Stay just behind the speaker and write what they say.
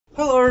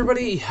Hello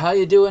everybody, how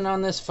you doing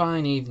on this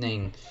fine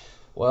evening?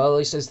 Well, at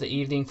least it's the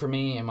evening for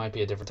me. It might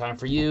be a different time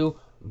for you,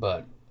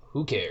 but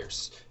who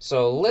cares?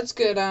 So let's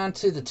get on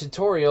to the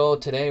tutorial.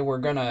 Today we're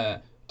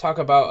gonna talk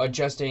about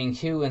adjusting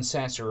hue and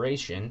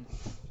saturation,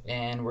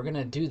 and we're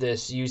gonna do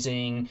this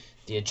using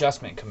the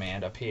adjustment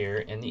command up here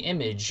in the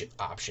image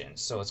option.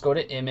 So let's go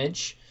to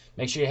image.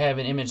 Make sure you have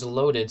an image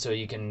loaded so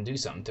you can do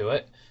something to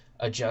it.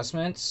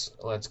 Adjustments,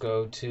 let's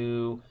go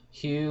to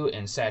hue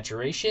and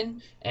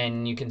saturation,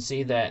 and you can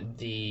see that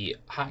the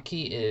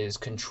hotkey is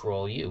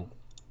Control U.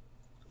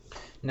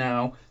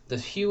 Now, the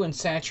hue and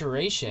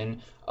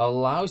saturation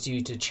allows you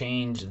to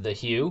change the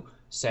hue,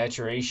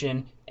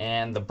 saturation,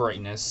 and the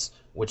brightness,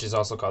 which is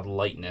also called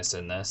lightness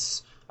in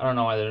this. I don't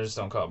know why they just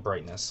don't call it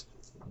brightness,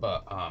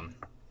 but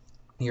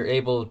you're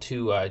able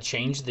to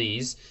change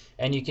these,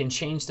 and you can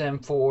change them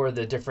for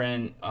the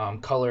different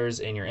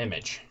colors in your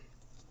image.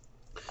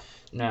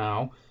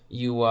 Now,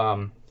 you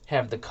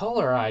have the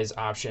Colorize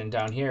option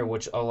down here,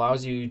 which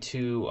allows you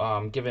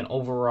to give an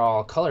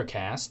overall color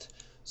cast.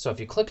 So if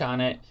you click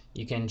on it,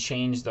 you can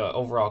change the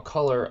overall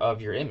color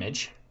of your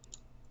image.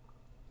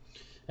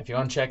 If you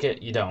uncheck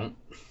it, you don't.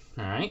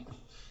 All right.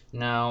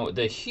 Now,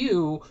 the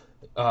hue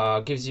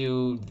gives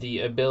you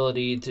the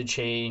ability to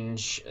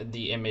change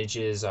the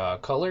image's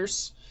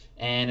colors,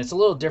 and it's a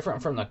little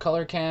different from the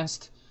color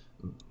cast,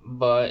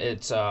 but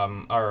it's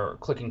or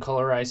clicking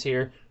Colorize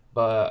here,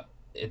 but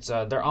it's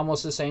they're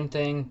almost the same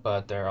thing,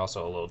 but they're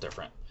also a little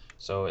different.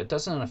 So it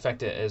doesn't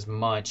affect it as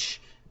much.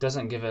 It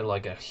doesn't give it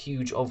like a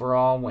huge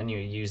overall when you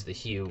use the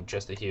hue,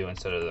 just the hue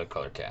instead of the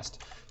color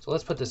cast. So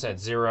let's put this at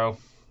 0.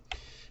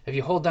 If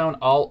you hold down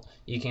Alt,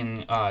 you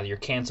can your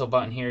cancel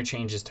button here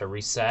changes to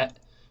reset,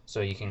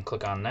 so you can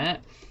click on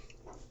that.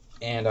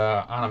 And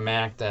on a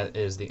Mac, that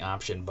is the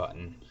option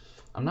button.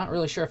 I'm not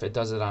really sure if it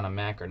does it on a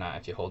Mac or not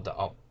if you hold the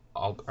Alt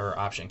or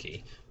Option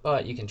key,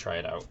 but you can try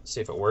it out,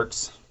 see if it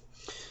works.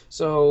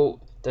 So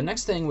the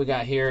next thing we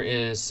got here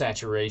is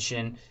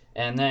saturation,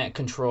 and that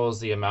controls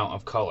the amount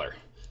of color.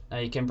 Now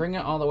you can bring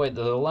it all the way to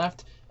the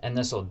left, and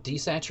this will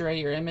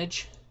desaturate your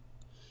image,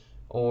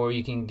 or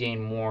you can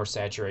gain more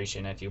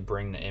saturation if you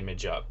bring the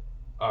image up,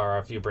 or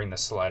if you bring the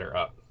slider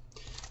up.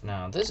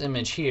 Now this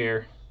image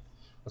here,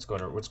 let's go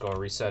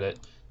reset it.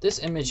 This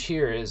image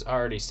here is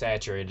already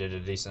saturated a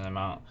decent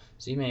amount,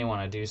 so you may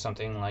want to do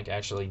something like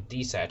actually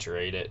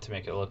desaturate it to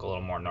make it look a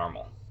little more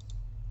normal.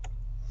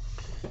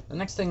 The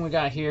next thing we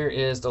got here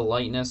is the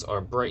lightness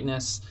or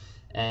brightness,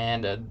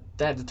 and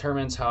that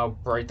determines how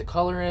bright the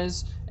color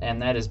is,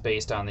 and that is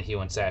based on the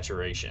hue and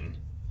saturation.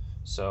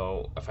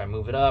 So if I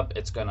move it up,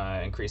 it's going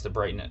to increase the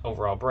brightness,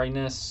 overall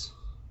brightness.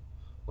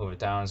 Move it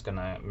down, it's going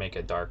to make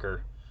it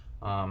darker.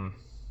 I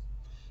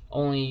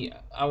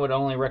would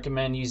only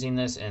recommend using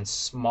this in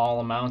small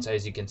amounts.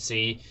 As you can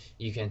see,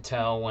 you can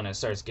tell when it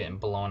starts getting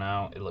blown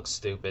out, it looks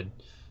stupid.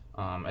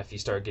 If you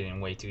start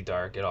getting way too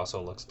dark, it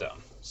also looks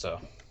dumb.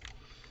 So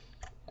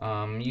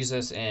use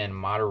this in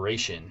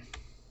moderation.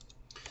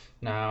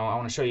 Now I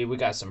want to show you, we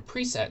got some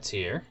presets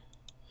here.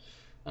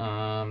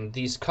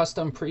 These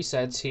custom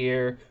presets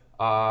here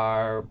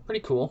are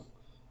pretty cool.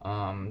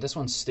 This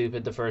one's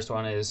stupid. The first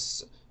one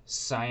is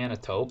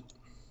cyanotope.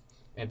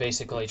 It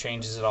basically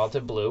changes it all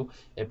to blue.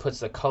 It puts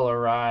the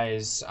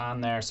colorize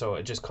on there, so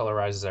it just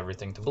colorizes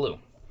everything to blue.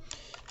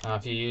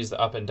 If you use the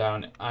up and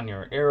down on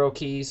your arrow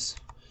keys,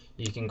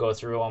 you can go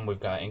through them. We've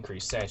got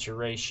increased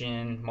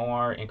saturation,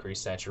 more,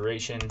 increased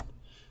saturation,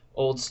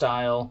 old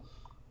style.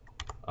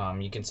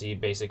 You can see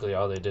basically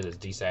all they did is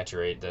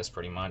desaturate this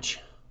pretty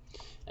much.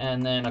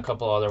 And then a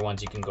couple other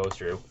ones you can go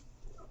through.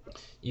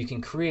 You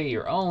can create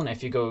your own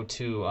if you go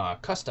to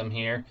custom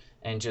here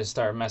and just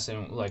start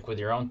messing like with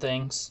your own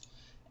things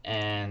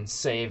and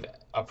save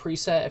a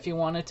preset if you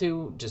wanted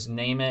to. Just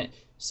name it,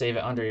 save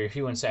it under your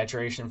hue and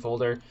saturation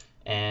folder,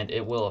 and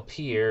it will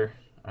appear.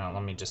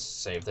 Let me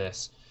just save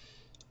this,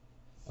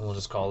 and we'll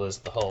just call this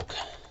the Hulk.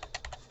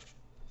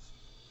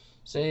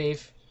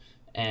 Save.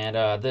 And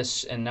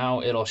and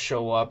now it'll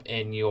show up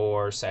in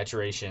your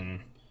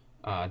saturation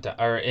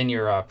or in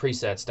your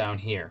presets down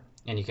here,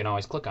 and you can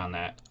always click on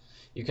that.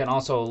 You can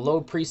also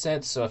load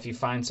presets, so if you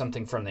find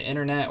something from the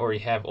internet or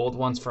you have old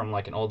ones from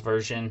like an old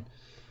version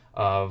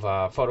of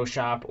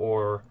Photoshop,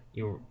 or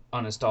you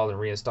uninstalled and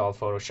reinstalled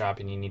Photoshop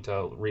and you need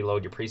to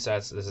reload your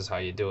presets, this is how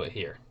you do it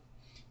here.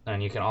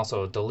 And you can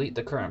also delete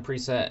the current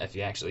preset if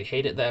you actually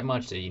hate it that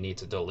much that you need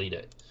to delete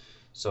it.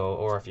 So,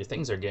 or if your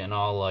things are getting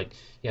all like,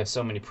 you have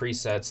so many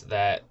presets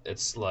that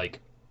it's like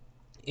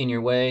in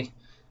your way,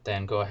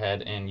 then go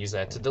ahead and use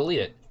that to delete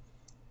it.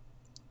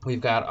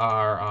 We've got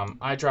our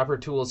eyedropper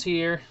tools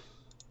here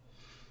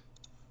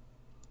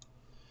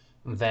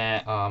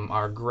that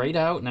are grayed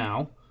out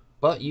now,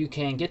 but you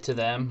can get to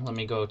them. Let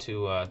me go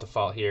to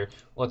default here.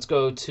 Let's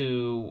go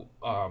to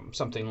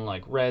something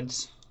like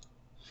reds,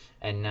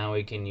 and now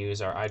we can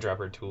use our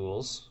eyedropper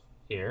tools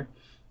here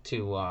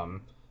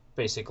to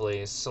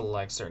basically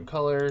select certain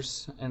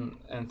colors and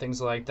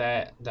things like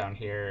that down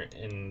here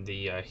in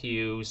the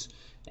hues,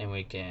 and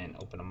we can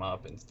open them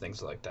up and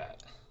things like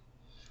that.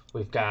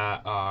 We've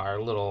got our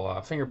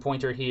little finger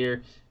pointer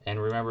here,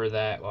 and remember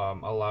that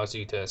allows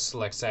you to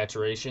select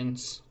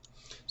saturations.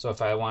 So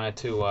if I wanted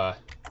to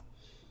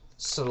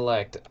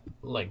select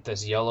like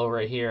this yellow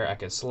right here, I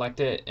could select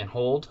it and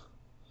hold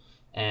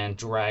and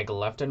drag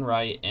left and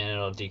right, and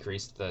it'll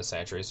decrease the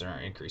saturation or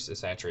increase the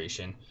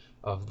saturation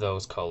of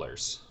those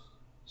colors.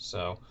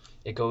 So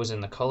it goes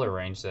in the color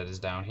range that is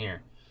down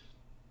here.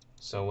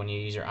 So when you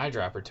use your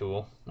eyedropper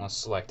tool, let's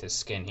select his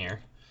skin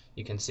here.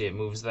 You can see it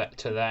moves that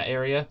to that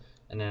area,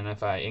 and then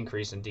if I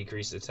increase and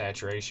decrease the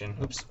saturation,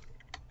 oops,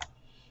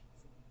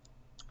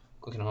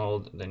 click and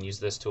hold, then use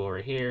this tool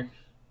right here,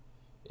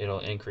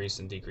 it'll increase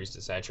and decrease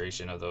the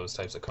saturation of those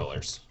types of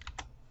colors.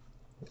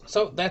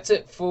 So that's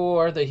it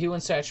for the hue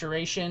and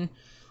saturation,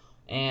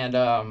 and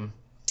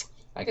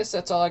I guess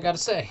that's all I got to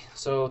say.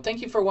 So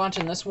thank you for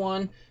watching this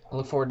one. I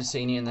look forward to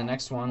seeing you in the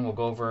next one. We'll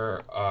go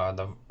over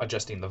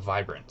adjusting the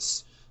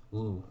vibrance.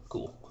 Ooh,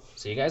 cool.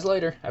 See you guys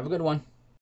later. Have a good one.